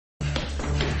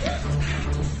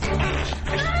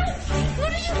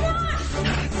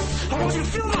Don't you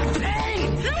feel my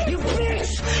pain? You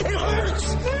bitch! It hurts!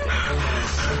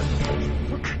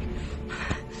 Look.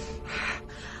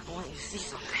 I want you to see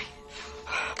something.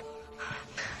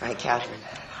 All right, Catherine.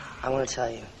 I want to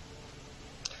tell you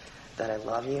that I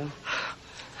love you,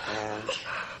 and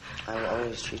I will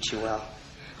always treat you well.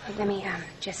 Let me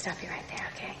just stop you right there,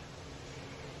 okay?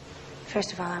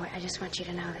 First of all, I just want you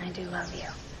to know that I do love you.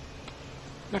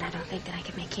 But I don't think that I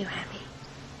can make you happy.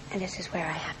 And this is where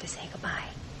I have to say goodbye.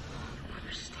 I don't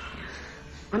understand.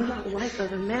 I'm not like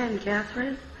other men,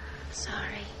 Catherine.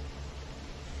 Sorry.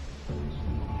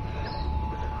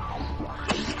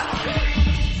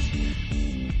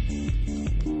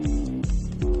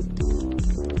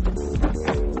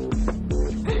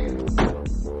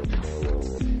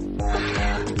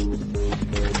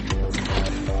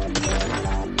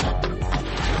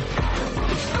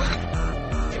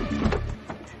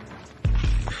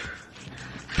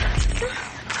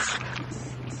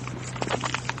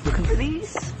 Looking for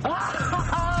these?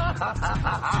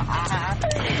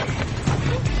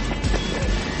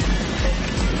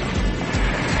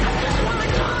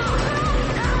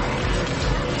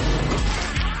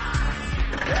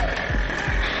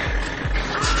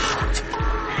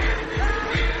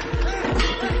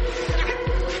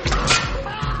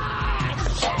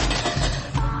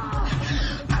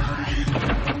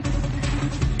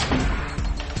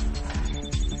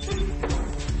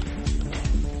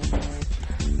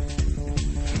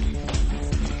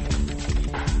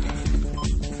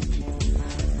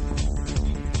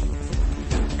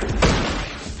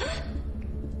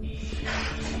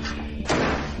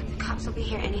 Cops will be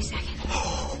here any second.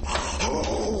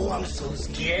 Oh, I'm so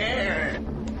scared.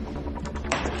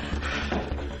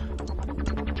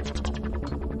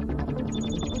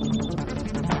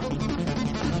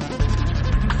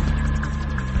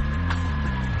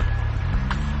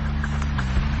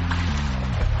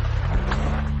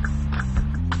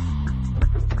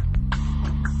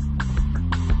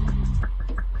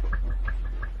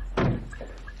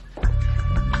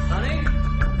 Honey?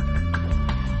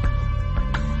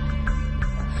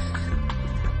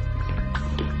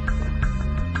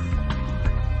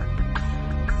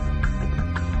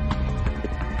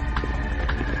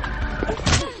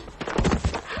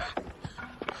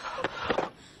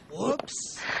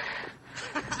 Whoops.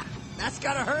 That's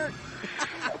gotta hurt.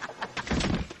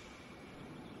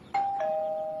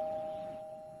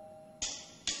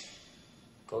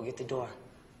 Go get the door.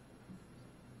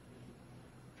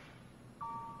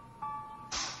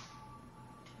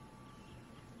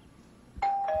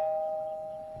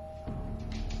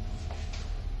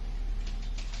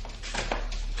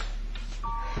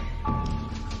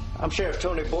 I'm Sheriff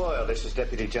Tony Boyle. This is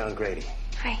Deputy John Grady.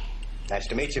 Hi. Nice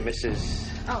to meet you, Mrs.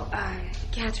 Oh,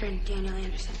 Catherine Daniel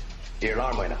Anderson. Your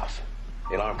alarm went off.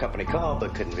 The alarm company called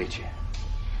but couldn't reach you.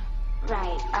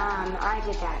 Right, I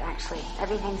did that, actually.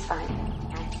 Everything's fine.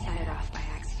 I set it off by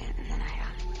accident, and then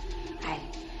I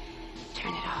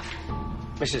turned it off.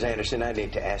 Mrs. Anderson, I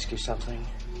need to ask you something.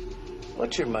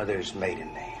 What's your mother's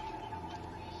maiden name?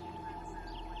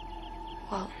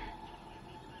 Well,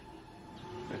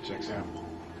 That checks out.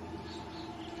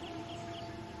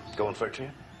 Going for a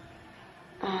trip?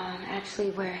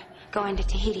 actually, we're going to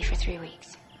Tahiti for 3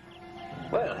 weeks.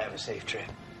 Well, have a safe trip.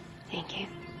 Thank you.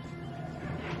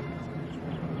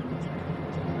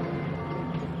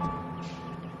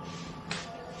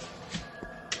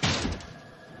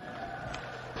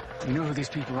 You know who these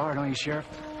people are, don't you, Sheriff?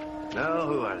 No,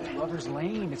 who are they? Lover's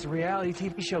Lane. It's a reality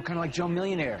TV show, kind of like Joe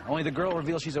Millionaire. Only the girl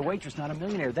reveals she's a waitress, not a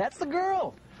millionaire. That's the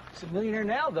girl. She's a millionaire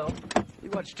now, though. You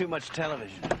watch too much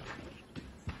television.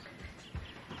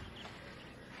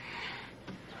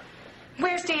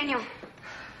 Where's Daniel?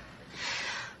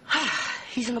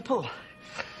 He's in the pool.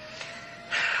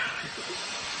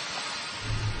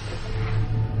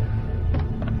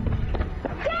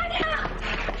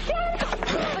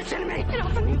 Listen to me.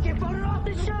 When you get voted off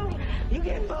this show, you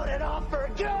get voted off for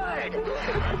good. I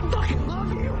fucking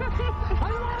love you.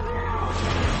 I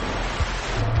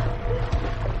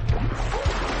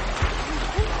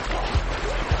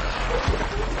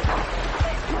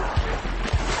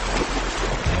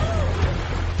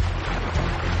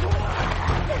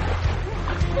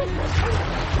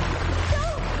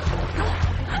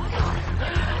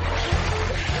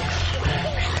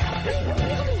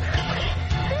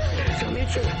Tell me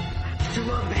the truth. You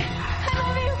love me. I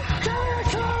love you. Tell me the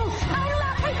truth. I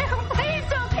love you. Please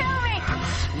don't kill me.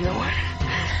 You know what?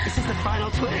 This is the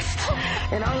final twist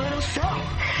in our little show.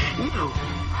 You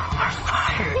are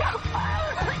fired.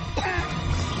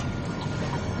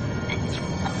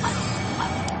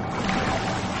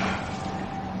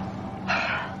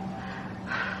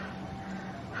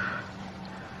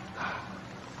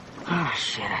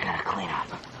 shit I gotta clean up.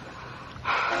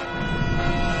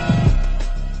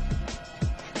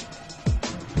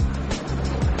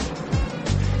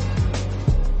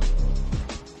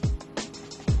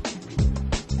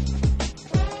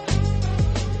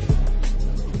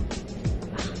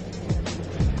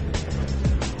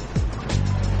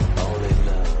 Only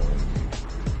love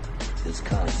is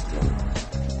constant.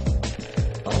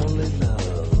 Only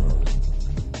love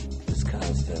is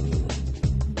constant.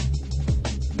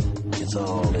 It's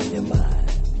all in your mind.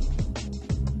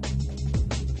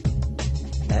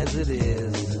 As it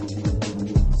is,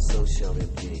 so shall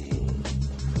it be.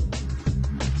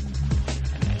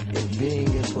 If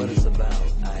being is what it's about,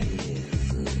 I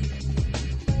is.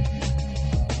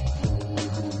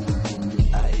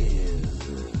 I is.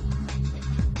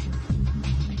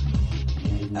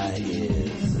 I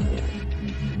is.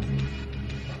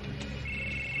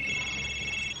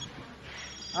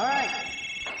 All right.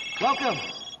 Welcome.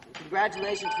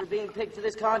 Congratulations for being picked for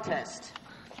this contest.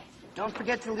 Don't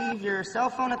forget to leave your cell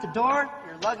phone at the door.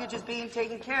 Your luggage is being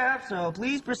taken care of, so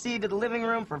please proceed to the living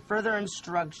room for further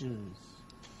instructions.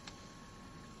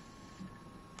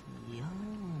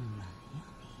 Yum.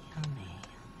 Yummy,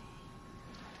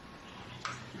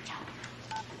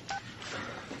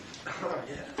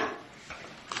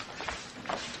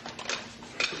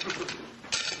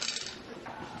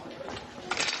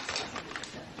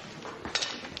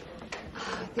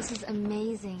 This is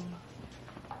amazing.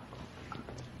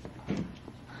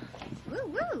 Woo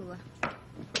woo!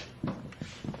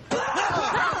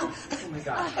 Oh my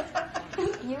god!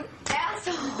 You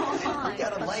asshole! You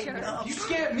gotta lighten up. You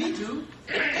scared me, dude.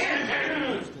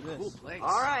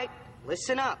 All right,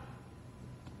 listen up.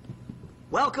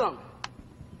 Welcome.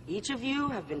 Each of you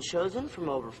have been chosen from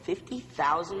over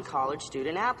 50,000 college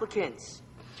student applicants.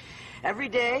 Every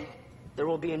day, there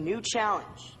will be a new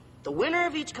challenge. The winner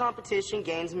of each competition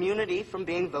gains immunity from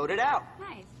being voted out.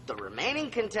 Nice. The remaining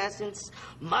contestants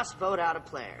must vote out a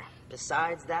player.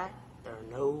 Besides that, there are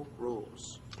no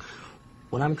rules.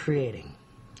 What I'm creating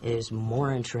is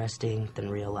more interesting than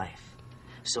real life.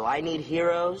 So I need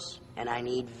heroes and I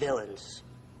need villains.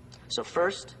 So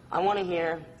first, I want to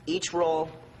hear each role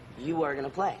you are going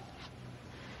to play.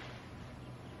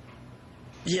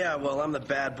 Yeah, well, I'm the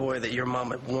bad boy that your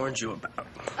mom had warned you about.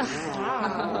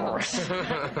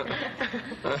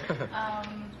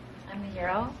 I'm the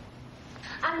hero.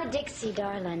 I'm the Dixie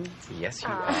darling. Yes, you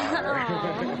are.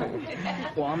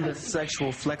 Well, I'm the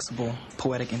sexual, flexible,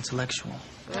 poetic, intellectual.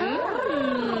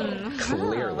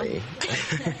 Clearly.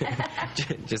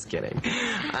 Just kidding.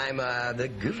 I'm the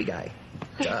goofy guy.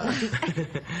 Duh.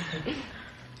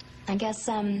 I guess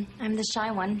I'm the shy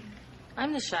one.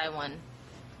 I'm the shy one.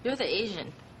 You're the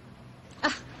Asian.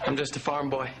 I'm just a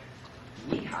farm boy.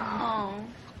 Oh.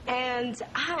 And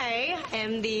I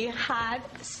am the hot,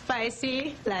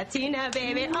 spicy Latina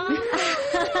baby. All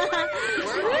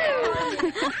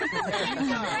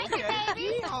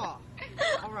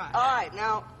right,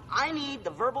 now, I need the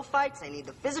verbal fights, I need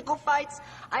the physical fights,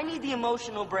 I need the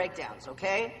emotional breakdowns,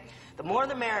 okay? The more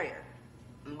the merrier.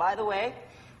 And by the way,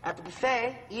 at the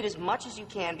buffet, eat as much as you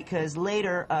can because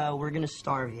later, we're gonna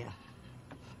starve you.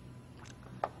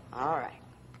 All right,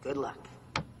 good luck.